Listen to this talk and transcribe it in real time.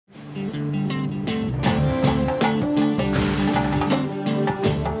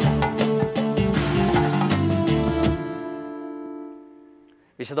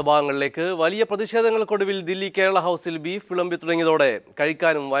വിശദഭാഗങ്ങളിലേക്ക് വലിയ പ്രതിഷേധങ്ങൾക്കൊടുവിൽ ദില്ലി കേരള ഹൗസിൽ ബീഫ് വിളമ്പി തുടങ്ങിയതോടെ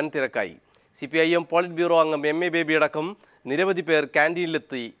കഴിക്കാനും വൻ തിരക്കായി. CPIM പോളിറ്റ് ബ്യൂറോ അംഗം MA ബേബി അടക്കം നിരവധി പേർ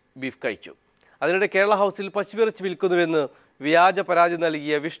ക്യാൻറ്റീനിലെത്തി ബീഫ് കഴിച്ചു. അതിനിടെ കേരള ഹൗസിൽ പശുവിറച്ചി വിൽക്കുന്നുവെന്ന് വ്യാജ പരാതി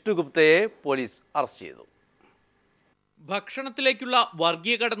നൽകിയ വിഷ്ണുഗുപ്തയെ പോലീസ് അറസ്റ്റ് ചെയ്തു. ഭക്ഷണത്തിലേക്കുള്ള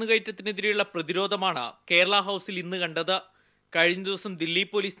വർഗീയ കടന്നുകയറ്റത്തിനെതിരെയുള്ള പ്രതിരോധമാണ് കേരള ഹൗസിൽ ഇന്ന് കണ്ടത്. കഴിഞ്ഞ ദിവസം ദില്ലി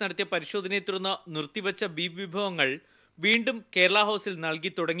പോലീസ് നടത്തിയ പരിശോധനയെ തുടർന്ന് നിർത്തിവച്ച ബീഫ് വിഭവങ്ങൾ വീണ്ടും കേരള ഹൗസിൽ നൽകി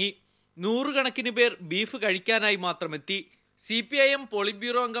തുടങ്ങി. നൂറുകണക്കിന് പേർ ബീഫ് കഴിക്കാനായി മാത്രമെത്തി. CPIM പോളിറ്റ്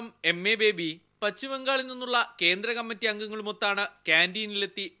ബ്യൂറോ അംഗം MA ബേബി പശ്ചിമബംഗാളിൽ നിന്നുള്ള കേന്ദ്ര കമ്മിറ്റി അംഗങ്ങളുമൊത്താണ്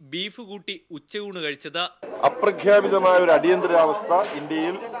ക്യാൻറ്റീനിലെത്തി ബീഫ് കൂട്ടി ഉച്ചയൂണ് കഴിച്ചത്. അപ്രഖ്യാപിതമായ ഒരു അടിയന്തരാവസ്ഥ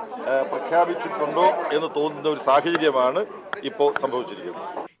ഇന്ത്യയിൽ പ്രഖ്യാപിച്ചിട്ടുണ്ടോ എന്ന് തോന്നുന്ന ഒരു സാഹചര്യമാണ് ഇപ്പോൾ സംഭവിച്ചിരിക്കുന്നത്.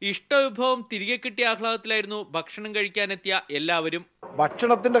 ഇഷ്ടവിഭവം തിരികെ കിട്ടിയ ആഹ്ലാദത്തിലായിരുന്നു ഭക്ഷണം കഴിക്കാനെത്തിയ എല്ലാവരും.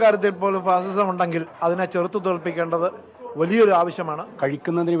 ഭക്ഷണത്തിന്റെ കാര്യത്തിൽ പോലും ഫാസിസം ഉണ്ടെങ്കിൽ അതിനെ ചെറുത്തു തോൽപ്പിക്കേണ്ടത് വലിയൊരു ആവശ്യമാണ്.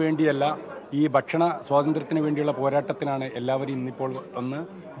 കഴിക്കുന്നതിന് വേണ്ടിയല്ല, ഈ ഭക്ഷണ സ്വാതന്ത്ര്യത്തിന് വേണ്ടിയുള്ള പോരാട്ടത്തിനാണ് എല്ലാവരും ഇന്നിപ്പോൾ വന്ന്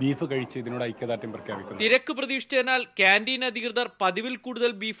ബീഫ് കഴിച്ച് ഇതിനോട് ഐക്യദാർഢ്യം പ്രഖ്യാപിക്കുന്നത്. തിരക്ക് പ്രതീക്ഷിച്ചതിനാൽ ക്യാൻറ്റീൻ അധികൃതർ പതിവിൽ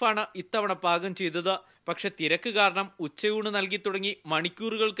കൂടുതൽ ബീഫാണ് ഇത്തവണ പാകം ചെയ്തത്. പക്ഷെ തിരക്ക് കാരണം ഉച്ചയൂണ് നൽകി തുടങ്ങി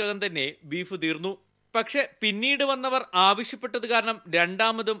മണിക്കൂറുകൾക്കകം തന്നെ ബീഫ് തീർന്നു. പക്ഷെ പിന്നീട് വന്നവർ ആവശ്യപ്പെട്ടത് കാരണം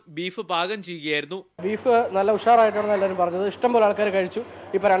രണ്ടാമതും ബീഫ് പാകം ചെയ്യുകയായിരുന്നു. ബീഫ് നല്ല ഉഷാറായിട്ടാണ് എല്ലാവരും പറഞ്ഞത്. ഇഷ്ടംപോലെ ആൾക്കാർ കഴിച്ചു.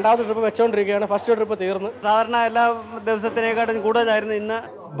 ഇപ്പൊ രണ്ടാമത്തെ ട്രിപ്പ് വെച്ചോണ്ടിരിക്കുകയാണ്. ഫസ്റ്റ് ട്രിപ്പ് തീർന്നു. സാധാരണ എല്ലാ ദിവസത്തിനേക്കാട്ടും കൂടുതലായിരുന്നു ഇന്ന്.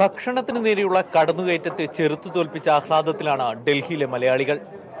 ഭക്ഷണത്തിന് നേരെയുള്ള കടന്നുകയറ്റത്തെ ചെറുത്തു തോൽപ്പിച്ച ആഹ്ലാദത്തിലാണ് ഡൽഹിയിലെ മലയാളികൾ.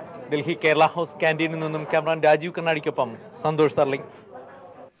 ഡൽഹി കേരള ഹൗസ് ക്യാൻറ്റീനിൽ നിന്നും ക്യാമറാൻ രാജീവ് കണ്ണാടിക്കൊപ്പം സന്തോഷ് സർലിംഗ്.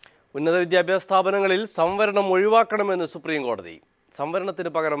 ഉന്നത വിദ്യാഭ്യാസ സ്ഥാപനങ്ങളിൽ സംവരണം ഒഴിവാക്കണമെന്ന് സുപ്രീം കോടതി. സംവരണത്തിന്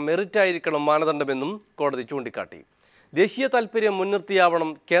പകരം മെറിറ്റ് ആയിരിക്കണം മാനദണ്ഡമെന്നും കോടതി ചൂണ്ടിക്കാട്ടി. ദേശീയ താൽപര്യം മുൻനിർത്തിയാവണം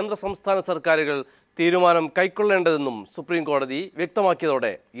കേന്ദ്ര സംസ്ഥാന സർക്കാരുകൾ തീരുമാനം കൈക്കൊള്ളേണ്ടതെന്നും സുപ്രീം കോടതി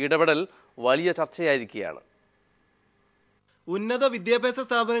വ്യക്തമാക്കിയതോടെ ഇടപെടൽ വലിയ ചർച്ചയായിരിക്കുകയാണ്. ഉന്നത വിദ്യാഭ്യാസ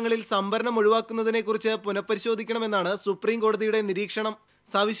സ്ഥാപനങ്ങളിൽ സംവരണം ഒഴിവാക്കുന്നതിനെക്കുറിച്ച് പുനഃപരിശോധിക്കണമെന്നാണ് സുപ്രീം കോടതിയുടെ നിരീക്ഷണം.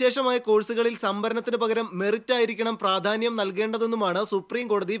 സവിശേഷമായ കോഴ്സുകളിൽ സംവരണത്തിന് പകരം മെറിറ്റ് ആയിരിക്കണം പ്രാധാന്യം നൽകേണ്ടതെന്നുമാണ് സുപ്രീം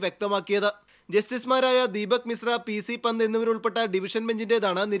കോടതി വ്യക്തമാക്കിയത്. ജസ്റ്റിസുമാരായ ദീപക് മിശ്ര, PC പന്ത് എന്നിവരുൾപ്പെട്ട ഡിവിഷൻ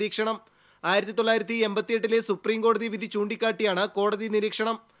ബെഞ്ചിന്റേതാണ് നിരീക്ഷണം. 1988 സുപ്രീം കോടതി വിധി ചൂണ്ടിക്കാട്ടിയാണ് കോടതി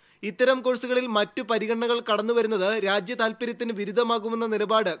നിരീക്ഷണം. ഇത്തരം കോഴ്സുകളിൽ മറ്റു പരിഗണനകൾ കടന്നുവരുന്നത് രാജ്യ താൽപര്യത്തിന് വിരുദ്ധമാകുമെന്ന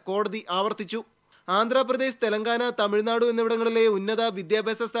നിലപാട് കോടതി ആവർത്തിച്ചു. ആന്ധ്രാപ്രദേശ്, തെലങ്കാന, തമിഴ്നാട് എന്നിവിടങ്ങളിലെ ഉന്നത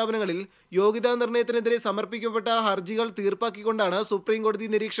വിദ്യാഭ്യാസ സ്ഥാപനങ്ങളിൽ യോഗ്യതാ നിർണയത്തിനെതിരെ സമർപ്പിക്കപ്പെട്ട ഹർജികൾ തീർപ്പാക്കിക്കൊണ്ടാണ് സുപ്രീം കോടതി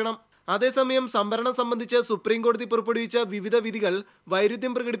നിരീക്ഷണം. അതേസമയം സംവരണം സംബന്ധിച്ച് സുപ്രീം കോടതി പുറപ്പെടുവിച്ച വിവിധ വിധികൾ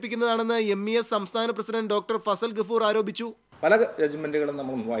വൈരുദ്ധ്യം പ്രകടിപ്പിക്കുന്നതാണെന്ന് MES സംസ്ഥാന പ്രസിഡന്റ് ഡോക്ടർ ഫസൽ ഗഫൂർ ആരോപിച്ചു. പല ജഡ്ജ്മെന്റുകളും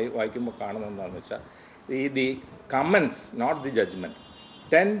നമ്മൾ വായിക്കുമ്പോൾ കാണുന്നത് എന്താണെന്ന് വെച്ചാൽ the comments, not the judgement,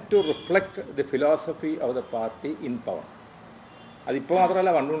 tend to reflect the philosophy of the party in power. അതിപ്പോൾ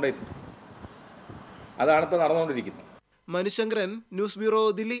മാത്രമല്ല, പണ്ടുണ്ടായിട്ടുണ്ട്. അതാണ് ഇപ്പോൾ നടന്നുകൊണ്ടിരിക്കുന്നത്. മനുശങ്കരൻ, ന്യൂസ് ബ്യൂറോ,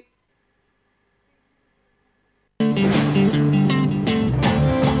 ദില്ലി.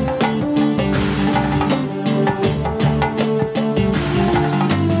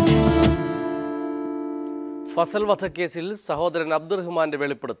 ഫസൽ വധക്കേസിൽ സഹോദരൻ അബ്ദുറഹ്മാന്റെ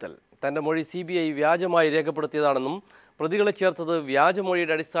വെളിപ്പെടുത്തൽ. തന്റെ മൊഴി CBI വ്യാജമായി രേഖപ്പെടുത്തിയതാണെന്നും പ്രതികളെ ചേർത്തത്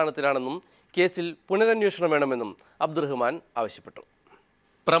വ്യാജമൊഴിയുടെ അടിസ്ഥാനത്തിലാണെന്നും കേസിൽ പുനരന്വേഷണം വേണമെന്നും അബ്ദുറഹ്മാൻ ആവശ്യപ്പെട്ടു.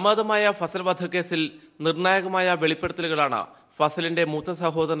 പ്രമാദമായ ഫസൽ വധക്കേസിൽ നിർണായകമായ വെളിപ്പെടുത്തലുകളാണ് ഫസലിന്റെ മൂത്ത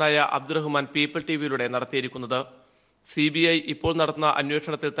സഹോദരനായ അബ്ദുറഹ്മാൻ പീപ്പിൾ TVയിലൂടെ നടത്തിയിരിക്കുന്നത്. CBI ഇപ്പോൾ നടത്തുന്ന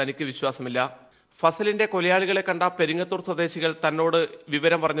അന്വേഷണത്തിൽ തനിക്ക് വിശ്വാസമില്ല. ഫസലിന്റെ കൊലയാളികളെ കണ്ട പെരിങ്ങത്തൂർ സ്വദേശികൾ തന്നോട്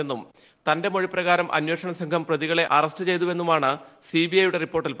വിവരം പറഞ്ഞെന്നും തന്റെ മൊഴിപ്രകാരം അന്വേഷണ സംഘം പ്രതികളെ അറസ്റ്റ് ചെയ്തുവെന്നുമാണ് CBIയുടെ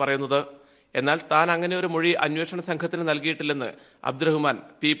റിപ്പോർട്ടിൽ പറയുന്നത്. എന്നാൽ താൻ അങ്ങനെ ഒരു മൊഴി അന്വേഷണ സംഘത്തിന് നൽകിയിട്ടില്ലെന്ന് അബ്ദുറഹ്മാൻ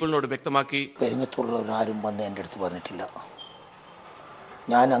പീപ്പിളിനോട് വ്യക്തമാക്കി. പെരിങ്ങത്തൂരിൽ ആരും വന്ന് എൻ്റെ അടുത്ത് പറഞ്ഞിട്ടില്ല.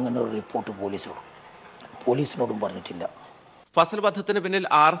 ഞാൻ അങ്ങനെ ഒരു റിപ്പോർട്ട് പോലീസിനോടും പറഞ്ഞിട്ടില്ല. ഫസൽ വധത്തിന് പിന്നിൽ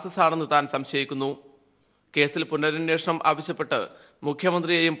RSS ആണെന്ന് താൻ സംശയിക്കുന്നു. കേസിൽ പുനരന്വേഷണം ആവശ്യപ്പെട്ട്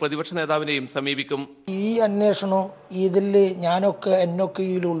മുഖ്യമന്ത്രിയെയും പ്രതിപക്ഷ നേതാവിനെയും സമീപിക്കും. ഈ അന്വേഷണം ഇതിൽ എന്നൊക്കെ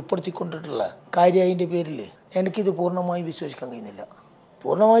ഇതിൽ ഉൾപ്പെടുത്തിക്കൊണ്ടിട്ടുള്ള കാര്യം, അതിൻ്റെ പേരിൽ എനിക്കിത് പൂർണ്ണമായി വിശ്വസിക്കാൻ കഴിയുന്നില്ല.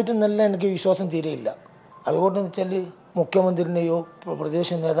 പൂർണ്ണമായിട്ടും നല്ല എനിക്ക് വിശ്വാസം തീരെയില്ല. അതുകൊണ്ടെന്ന് വെച്ചാൽ മുഖ്യമന്ത്രിനെയോ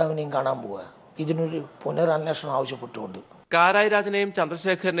പ്രതിപക്ഷ നേതാവിനെയും കാണാൻ പോവുക, ഇതിനൊരു പുനരന്വേഷണം ആവശ്യപ്പെട്ടുകൊണ്ട്. കാരായി രാജനെയും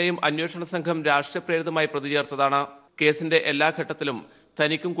ചന്ദ്രശേഖരനെയും അന്വേഷണ സംഘം രാഷ്ട്രീയ പ്രേരിതമായി പ്രതി ചേർത്തതാണ്. കേസിന്റെ എല്ലാ ഘട്ടത്തിലും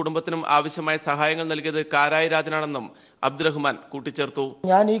തനിക്കും കുടുംബത്തിനും ആവശ്യമായ സഹായങ്ങൾ നൽകിയത് കാരായി രാജനാണെന്നും അബ്ദുറഹ്മാൻ കൂട്ടിച്ചേർത്തു.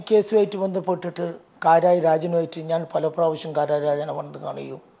 ഞാൻ ഈ കേസുമായിട്ട് ബന്ധപ്പെട്ടിട്ട് കാരായി രാജനുമായിട്ട് ഞാൻ പല പ്രാവശ്യം കാരായി രാജനെ വന്ന്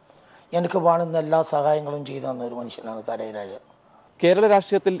കാണുകയും എനിക്ക് വേണ്ടുന്ന എല്ലാ സഹായങ്ങളും ചെയ്തു തന്ന ഒരു മനുഷ്യനാണ് കാരായി രാജ. കേരള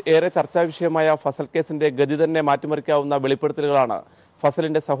രാഷ്ട്രീയത്തിൽ ഏറെ ചർച്ചാ വിഷയമായ ഫസൽ കേസിന്റെ ഗതി തന്നെ മാറ്റിമറിക്കാവുന്ന വെളിപ്പെടുത്തലുകളാണ്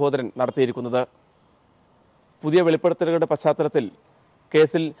ഫസലിന്റെ സഹോദരൻ നടത്തിയിരിക്കുന്നത്. പുതിയ വെളിപ്പെടുത്തലുകളുടെ പശ്ചാത്തലത്തിൽ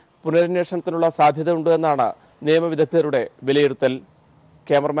കേസിൽ പുനരന്വേഷണത്തിനുള്ള സാധ്യത ഉണ്ട് എന്നാണ് നിയമവിദഗ്ധരുടെ വിലയിരുത്തൽ.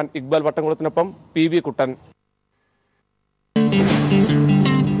 ക്യാമറമാൻ ഇക്ബാൽ വട്ടംകുളത്തിനൊപ്പം PV കുട്ടൻ.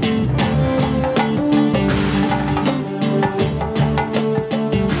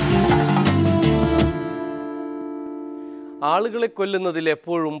 ആളുകളെ കൊല്ലുന്നതിൽ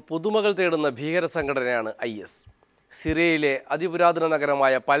എപ്പോഴും പുതുമകൾ തേടുന്ന ഭീകര സംഘടനയാണ് IS. സിറിയയിലെ അതിപുരാതന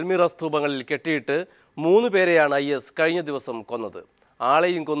നഗരമായ പൽമിറ സ്തൂപങ്ങളിൽ കെട്ടിയിട്ട് 3 പേരെയാണ് IS കഴിഞ്ഞ ദിവസം കൊന്നത്.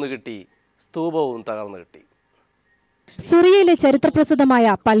 ആളെയും കൊന്നുകിട്ടി, സ്തൂപവും തകർന്നു കിട്ടി. സിറിയയിലെ ചരിത്രപ്രസിദ്ധമായ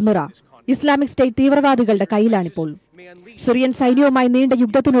പൽമിറ ഇസ്ലാമിക് സ്റ്റേറ്റ് തീവ്രവാദികളുടെ കയ്യിലാണിപ്പോൾ. സിറിയൻ സൈന്യവുമായി നീണ്ട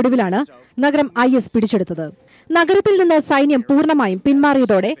യുദ്ധത്തിനൊടുവിലാണ് നഗരം IS പിടിച്ചെടുത്തത്. നഗരത്തിൽ നിന്ന് സൈന്യം പൂർണ്ണമായും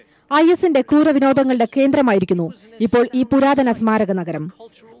പിന്മാറിയതോടെ ISന്റെ ക്രൂരവിനോദങ്ങളുടെ കേന്ദ്രമായിരിക്കുന്നു ഇപ്പോൾ ഈ പുരാതന സ്മാരക നഗരം.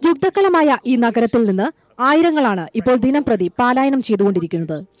 യുദ്ധക്കളമായ ഈ നഗരത്തിൽ നിന്ന് ആയിരങ്ങളാണ് ഇപ്പോൾ ദിനംപ്രതി പലായനം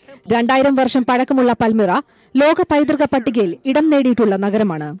ചെയ്തുകൊണ്ടിരിക്കുന്നത്. 2000 വർഷം പഴക്കമുള്ള പൽമിറ ലോക പൈതൃക പട്ടികയിൽ ഇടം നേടിയിട്ടുള്ള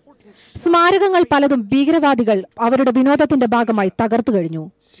നഗരമാണ്. സ്മാരകങ്ങൾ പലതും ഭീകരവാദികൾ അവരുടെ വിനോദത്തിന്റെ ഭാഗമായി തകർത്തു കഴിഞ്ഞു.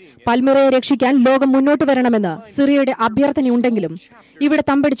 പൽമിറയെ രക്ഷിക്കാൻ ലോകം മുന്നോട്ട് വരണമെന്ന് സിറിയയുടെ അഭ്യർത്ഥനയുണ്ടെങ്കിലും ഇവിടെ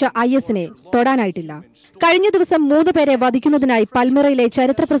തമ്പടിച്ച ISനെ തൊടാനായിട്ടില്ല. കഴിഞ്ഞ ദിവസം 3 പേരെ വധിക്കുന്നതിനായി പൽമിറയിലെ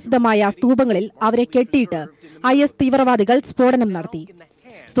ചരിത്രപ്രസിദ്ധമായ സ്തൂപങ്ങളിൽ അവരെ കെട്ടിയിട്ട് IS തീവ്രവാദികൾ സ്ഫോടനം നടത്തി.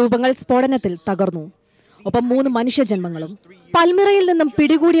 സ്തൂപങ്ങൾ സ്ഫോടനത്തിൽ തകർന്നു. ഒപ്പം 3 മനുഷ്യജന്മങ്ങളും. പൽമിറയിൽ നിന്നും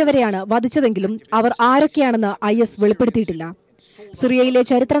പിടികൂടിയവരെയാണ് വധിച്ചതെങ്കിലും അവർ ആരൊക്കെയാണെന്ന് IS വെളിപ്പെടുത്തിയിട്ടില്ല. സിറിയയിലെ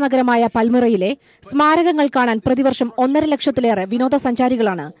ചരിത്ര നഗരമായ പൽമിറയിലെ സ്മാരകങ്ങൾ കാണാൻ പ്രതിവർഷം 1.5 ലക്ഷത്തിലേറെ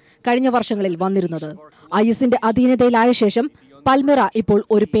വിനോദസഞ്ചാരികളാണ് കഴിഞ്ഞ വർഷങ്ങളിൽ വന്നിരുന്നത്. ISന്റെ അധീനതയിലായ ശേഷം പൽമിറ ഇപ്പോൾ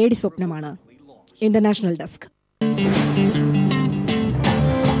ഒരു പേടി സ്വപ്നമാണ്. International desk.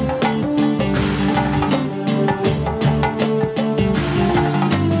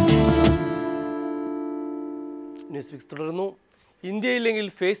 ന്യൂസ് വിക്സ് തുടരുന്നു. ഇന്ത്യയില്ലെങ്കിൽ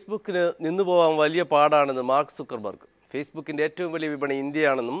ഫേസ്ബുക്കിന് നിന്നുപോകാൻ വലിയ പാടാണെന്ന് മാർക്ക് സുക്കർബർഗ്. ഫേസ്ബുക്കിൻ്റെ ഏറ്റവും വലിയ വിപണി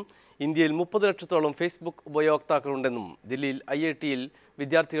ഇന്ത്യയാണെന്നും ഇന്ത്യയിൽ 30 ലക്ഷത്തോളം ഫേസ്ബുക്ക് ഉപയോക്താക്കളുണ്ടെന്നും ദില്ലിയിൽ IITയിൽ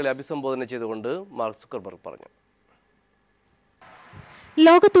വിദ്യാർത്ഥികളെ അഭിസംബോധന ചെയ്തുകൊണ്ട് മാർക്ക് സുക്കർബർഗ് പറഞ്ഞു.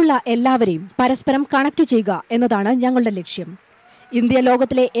 ലോകത്തുള്ള എല്ലാവരെയും പരസ്പരം കണക്ട് ചെയ്യുക എന്നതാണ് ഞങ്ങളുടെ ലക്ഷ്യം. ഇന്ത്യ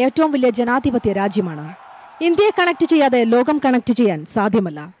ലോകത്തിലെ ഏറ്റവും വലിയ ജനാധിപത്യ രാജ്യമാണ്. ഇന്ത്യയെ കണക്ട് ചെയ്യാതെ ലോകം കണക്ട് ചെയ്യാൻ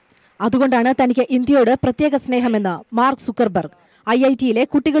സാധ്യമല്ല. അതുകൊണ്ടാണ് തനിക്ക് ഇന്ത്യയോട് പ്രത്യേക സ്നേഹമെന്ന് മാർക്ക് സുക്കർബർഗ് IITയിലെ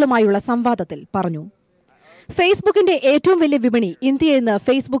കുട്ടികളുമായുള്ള സംവാദത്തിൽ പറഞ്ഞു. ഫേസ്ബുക്കിന്റെ ഏറ്റവും വലിയ വിപണി ഇന്ത്യയെന്ന്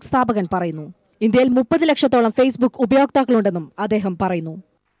ഫേസ്ബുക്ക് സ്ഥാപകൻ പറയുന്നു. ഇന്ത്യയിൽ 30 ലക്ഷത്തോളം ഫേസ്ബുക്ക് ഉപയോക്താക്കളുണ്ടെന്നും അദ്ദേഹം പറയുന്നു.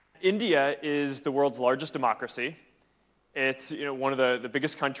 India is the world's largest democracy. It's one of the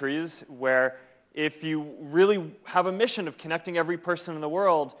biggest countries where if you really have a mission of connecting every person in the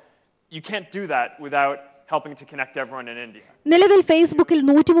world, you can't do that without helping to connect everyone in India. നിലവിൽ ഫേസ്ബുക്കിൽ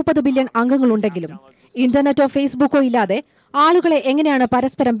 130 billion അംഗങ്ങളുണ്ടെങ്കിലും ഇന്റർനെറ്റോ ഫേസ്ബുക്കോ ഇല്ലാതെ ആളുകളെ എങ്ങനെയാണ്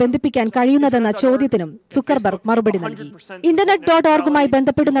പരസ്പരം ബന്ധിപ്പിക്കാൻ കഴിയുന്നതെന്ന ചോദ്യത്തിനും Zuckerberg മറുപടി നൽകി. internet.orgമായി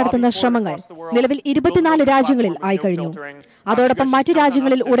ബന്ധപ്പെട്ട് നടത്തുന്ന ശ്രമങ്ങൾ നിലവിൽ 24 രാജ്യങ്ങളിൽ ആയി കഴിഞ്ഞു. അതോടൊപ്പം മറ്റ്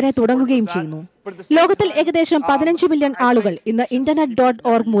രാജ്യങ്ങളിൽ ഉടനെ തുടങ്ങുകയും ചെയ്യുന്നു. ലോകത്തിൽ ഏകദേശം 15 മില്യൺ ആളുകൾ ഇന്ന്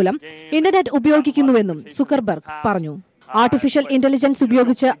internet.org മൂലം ഇന്റർനെറ്റ് ഉപയോഗിക്കുന്നുവെന്നും സുക്കർബർഗ് പറഞ്ഞു. ആർട്ടിഫിഷ്യൽ ഇന്റലിജൻസ്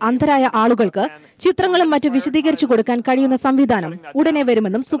ഉപയോഗിച്ച് അന്ധരായ ആളുകൾക്ക് ചിത്രങ്ങളും മറ്റു വിശദീകരിച്ചു കൊടുക്കാൻ കഴിയുന്ന സംവിധാനം ഉടനെ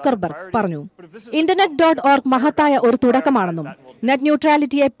വരുമെന്നും സുക്കർബർഗ് പറഞ്ഞു. internet.org മഹത്തായ ഒരു തുടക്കമാണെന്നും നെറ്റ്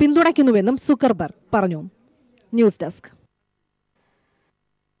ന്യൂട്രാലിറ്റിയെ പിന്തുണയ്ക്കുന്നുവെന്നും സുക്കർബർഗ് പറഞ്ഞു. News desk.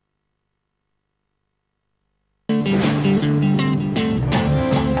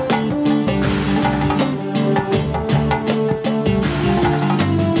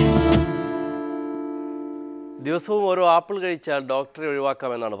 ദിവസവും ഓരോ ആപ്പിൾ കഴിച്ചാൽ ഡോക്ടറെ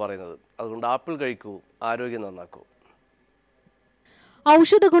ഒഴിവാക്കാമെന്നാണ് പറയുന്നത്. അതുകൊണ്ട് ആപ്പിൾ കഴിക്കൂ, ആരോഗ്യം നന്നാക്കൂ.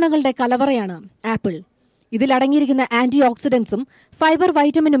 ഔഷധ ഗുണങ്ങളുടെ കലവറയാണ് ആപ്പിൾ. ഇതിലടങ്ങിയിരിക്കുന്ന ആന്റി ഓക്സിഡൻസും ഫൈബർ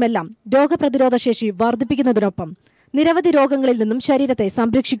വൈറ്റമിനുമെല്ലാം രോഗപ്രതിരോധ ശേഷി വർദ്ധിപ്പിക്കുന്നതിനൊപ്പം നിരവധി രോഗങ്ങളിൽ നിന്നും ശരീരത്തെ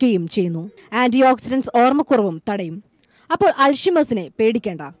സംരക്ഷിക്കുകയും ചെയ്യുന്നു. ആന്റി ഓക്സിഡൻസ് ഓർമ്മക്കുറവും തടയും. അപ്പോൾ അൾഷിമേഴ്സിനെ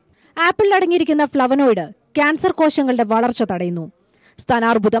പേടിക്കേണ്ട. ആപ്പിളിൽ അടങ്ങിയിരിക്കുന്ന ഫ്ലവനോയിഡ് ക്യാൻസർ കോശങ്ങളുടെ വളർച്ച തടയുന്നു.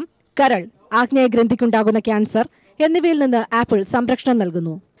 സ്ഥാനാർബുദം, കരൾ, ആഗ്നേയ ഗ്രന്ഥിക്കുണ്ടാകുന്ന ക്യാൻസർ എന്നിവയിൽ നിന്ന് ആപ്പിൾ സംരക്ഷണം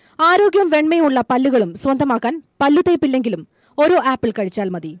നൽകുന്നു. ആരോഗ്യവും വെണ്മയുള്ള പല്ലുകളും സ്വന്തമാക്കാൻ പല്ലുതേപ്പില്ലെങ്കിലും ഓരോ ആപ്പിൾ കഴിച്ചാൽ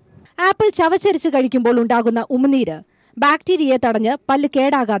മതി. ആപ്പിൾ ചവച്ചരിച്ച് കഴിക്കുമ്പോൾ ഉണ്ടാകുന്ന ഉമിനീര് ബാക്ടീരിയയെ തടഞ്ഞ് പല്ല്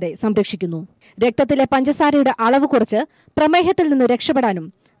കേടാകാതെ സംരക്ഷിക്കുന്നു. രക്തത്തിലെ പഞ്ചസാരയുടെ അളവ് കുറച്ച് പ്രമേഹത്തിൽ നിന്ന് രക്ഷപ്പെടാനും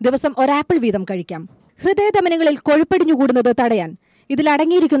ദിവസം ഒരാപ്പിൾ വീതം കഴിക്കാം. ഹൃദയധമനികളിൽ കൊഴുപ്പടിഞ്ഞുകൂടുന്നത് തടയാൻ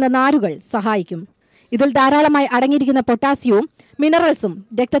ഇതിലടങ്ങിയിരിക്കുന്ന നാരുകൾ സഹായിക്കും. ഇതിൽ ധാരാളമായി അടങ്ങിയിരിക്കുന്ന പൊട്ടാസ്യവും മിനറൽസും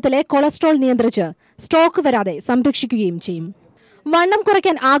രക്തത്തിലെ കൊളസ്ട്രോൾ നിയന്ത്രിച്ച് സ്ട്രോക്ക് വരാതെ സംരക്ഷിക്കുകയും ചെയ്യും. വണ്ണം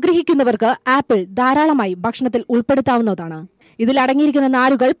കുറയ്ക്കാൻ ആഗ്രഹിക്കുന്നവർക്ക് ആപ്പിൾ ധാരാളമായി ഭക്ഷണത്തിൽ ഉൾപ്പെടുത്താവുന്നതാണ്. ഇതിൽ അടങ്ങിയിരിക്കുന്ന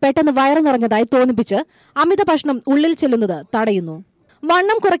നാരുകൾ പെട്ടെന്ന് വയറ് നിറഞ്ഞതായി തോന്നിപ്പിച്ച് അമിത ഭക്ഷണം ഉള്ളിൽ ചെല്ലുന്നത് തടയുന്നു.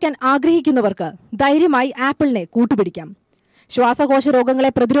 വണ്ണം കുറയ്ക്കാൻ ആഗ്രഹിക്കുന്നവർക്ക് ധൈര്യമായി ആപ്പിളിനെ കൂട്ടുപിടിക്കാം. ശ്വാസകോശ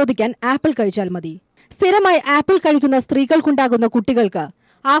രോഗങ്ങളെ പ്രതിരോധിക്കാൻ ആപ്പിൾ കഴിച്ചാൽ മതി. സ്ഥിരമായി ആപ്പിൾ കഴിക്കുന്ന സ്ത്രീകൾക്കുണ്ടാകുന്ന കുട്ടികൾക്ക്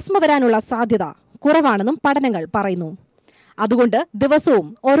ആസ്മ വരാനുള്ള സാധ്യത കുറവാണെന്നും പഠനങ്ങൾ പറയുന്നു. അതുകൊണ്ട് ദിവസവും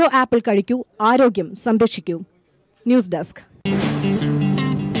ഓരോ ആപ്പിൾ കഴിക്കൂ, ആരോഗ്യം സംരക്ഷിക്കൂ. News desk.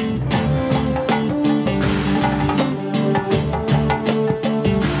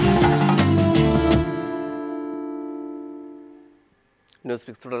 ന്യൂസ്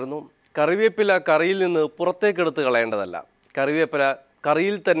പിക്സ് തുടരുന്നു. കറിവേപ്പില കറിയിൽ നിന്ന് പുറത്തേക്കെടുത്ത് കളയേണ്ടതല്ല. കറിവേപ്പില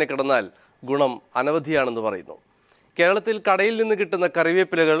കറിയിൽ തന്നെ കിടന്നാൽ ഗുണം അനവധിയാണെന്ന് പറയുന്നു. കേരളത്തിൽ കടയിൽ നിന്ന് കിട്ടുന്ന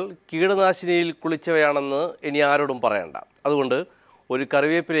കറിവേപ്പിലകൾ കീടനാശിനിയിൽ കുളിച്ചവയാണെന്ന് ഇനി ആരോടും പറയണ്ട. അതുകൊണ്ട് ഒരു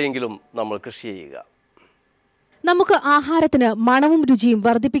കറിവേപ്പിലയെങ്കിലും നമ്മൾ കൃഷി ചെയ്യുക. നമുക്ക് ആഹാരത്തിന് മണവും രുചിയും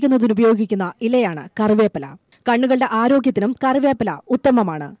വർദ്ധിപ്പിക്കുന്നതിനുപയോഗിക്കുന്ന ഇലയാണ് കറിവേപ്പില. കണ്ണുകളുടെ ആരോഗ്യത്തിനും കറിവേപ്പില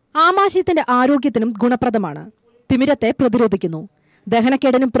ഉത്തമമാണ്. ആമാശയത്തിന്റെ ആരോഗ്യത്തിനും ഗുണപ്രദമാണ്. തിമിരത്തെ പ്രതിരോധിക്കുന്നു.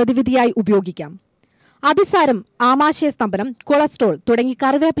 ദഹനക്കേടിനും പ്രതിവിധിയായി ഉപയോഗിക്കാം. അതിസാരം, ആമാശയ സ്തംഭനം, കൊളസ്ട്രോൾ തുടങ്ങി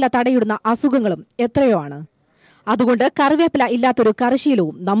കറിവേപ്പില തടയിടുന്ന അസുഖങ്ങളും എത്രയോ ആണ്. അതുകൊണ്ട് കറിവേപ്പില ഇല്ലാത്തൊരു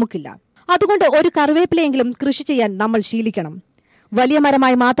കറിശീലവും നമുക്കില്ല. അതുകൊണ്ട് ഒരു കറിവേപ്പിലയെങ്കിലും കൃഷി ചെയ്യാൻ നമ്മൾ ശീലിക്കണം. വലിയ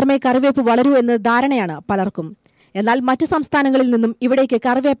മരമായി മാത്രമേ കറിവേപ്പ് വളരൂ എന്ന് ധാരണയാണ് പലർക്കും. എന്നാൽ മറ്റു സംസ്ഥാനങ്ങളിൽ നിന്നും ഇവിടേക്ക്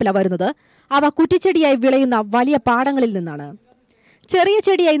കറിവേപ്പില വരുന്നത് അവ കുറ്റിച്ചെടിയായി വിളയുന്ന വലിയ പാടങ്ങളിൽ നിന്നാണ്. ചെറിയ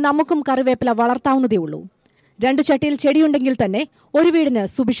ചെടിയായി നമുക്കും കറിവേപ്പില വളർത്താവുന്നതേ ഉള്ളൂ. 2 ചട്ടിയിൽ ചെടിയുണ്ടെങ്കിൽ തന്നെ ഒരു വീടിന്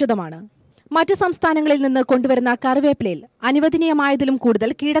സുഭിക്ഷിതമാണ്. മറ്റു സംസ്ഥാനങ്ങളിൽ നിന്ന് കൊണ്ടുവരുന്ന കറിവേപ്പിലയിൽ അനുവദനീയമായതിലും കൂടുതൽ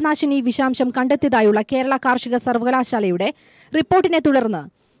കീടനാശിനി വിഷാംശം കണ്ടെത്തിയതായുള്ള കേരള കാർഷിക സർവകലാശാലയുടെ റിപ്പോർട്ടിനെ തുടർന്ന്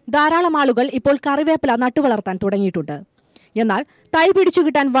ധാരാളം ആളുകൾ ഇപ്പോൾ കറിവേപ്പില നട്ടുവളർത്താൻ തുടങ്ങിയിട്ടുണ്ട്. എന്നാൽ തൈ പിടിച്ചു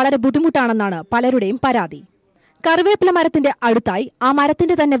കിട്ടാൻ വളരെ ബുദ്ധിമുട്ടാണെന്നാണ് പലരുടെയും പരാതി. കറിവേപ്പില മരത്തിന്റെ അടുത്തായി ആ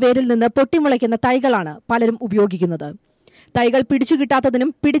മരത്തിന്റെ തന്നെ വേരിൽ നിന്ന് പൊട്ടിമുളയ്ക്കുന്ന തൈകളാണ് പലരും ഉപയോഗിക്കുന്നത്. തൈകൾ പിടിച്ചു കിട്ടാത്തതിനും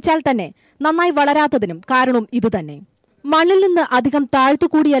പിടിച്ചാൽ തന്നെ നന്നായി വളരാത്തതിനും കാരണവും ഇതുതന്നെ. മണ്ണിൽ നിന്ന് അധികം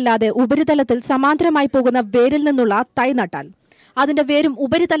താഴ്ത്തുകൂടിയല്ലാതെ ഉപരിതലത്തിൽ സമാന്തരമായി പോകുന്ന വേരിൽ നിന്നുള്ള തൈ നട്ടാൽ അതിന്റെ വേരും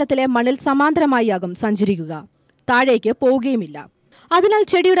ഉപരിതലത്തിലെ മണ്ണിൽ സമാന്തരമായിയാകും സഞ്ചരിക്കുക, താഴേക്ക് പോവുകയുമില്ല. അതിനാൽ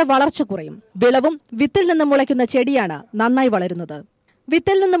ചെടിയുടെ വളർച്ച കുറയും. വിളവും വിത്തിൽ നിന്ന് മുളയ്ക്കുന്ന ചെടിയാണ് നന്നായി വളരുന്നത്.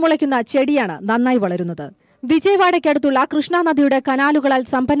 വിജയവാഡയ്ക്കടുത്തുള്ള കൃഷ്ണ നദിയുടെ കനാലുകളാൽ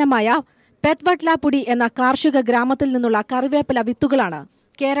സമ്പന്നമായ പെത്വട്ലാപുടി എന്ന കാർഷിക ഗ്രാമത്തിൽ നിന്നുള്ള കറിവേപ്പില വിത്തുകളാണ്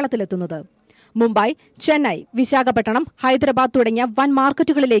കേരളത്തിലെത്തുന്നത്. മുംബൈ, ചെന്നൈ, വിശാഖപട്ടണം, ഹൈദരാബാദ് തുടങ്ങിയ വൻ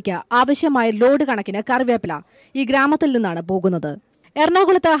മാർക്കറ്റുകളിലേക്ക് ആവശ്യമായ ലോഡ് കണക്കിന് കറിവേപ്പില ഈ ഗ്രാമത്തിൽ നിന്നാണ് പോകുന്നത്.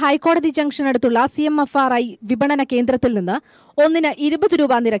 എറണാകുളത്ത് ഹൈക്കോടതി ജംഗ്ഷനടുത്തുള്ള CMFRI വിപണന കേന്ദ്രത്തിൽ നിന്ന് ഒന്നിന് 20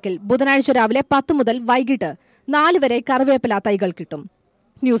 രൂപ നിരക്കിൽ ബുധനാഴ്ച രാവിലെ 10 മുതൽ വൈകിട്ട് 4 വരെ കറിവേപ്പില തൈകൾ കിട്ടും.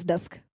 News desk.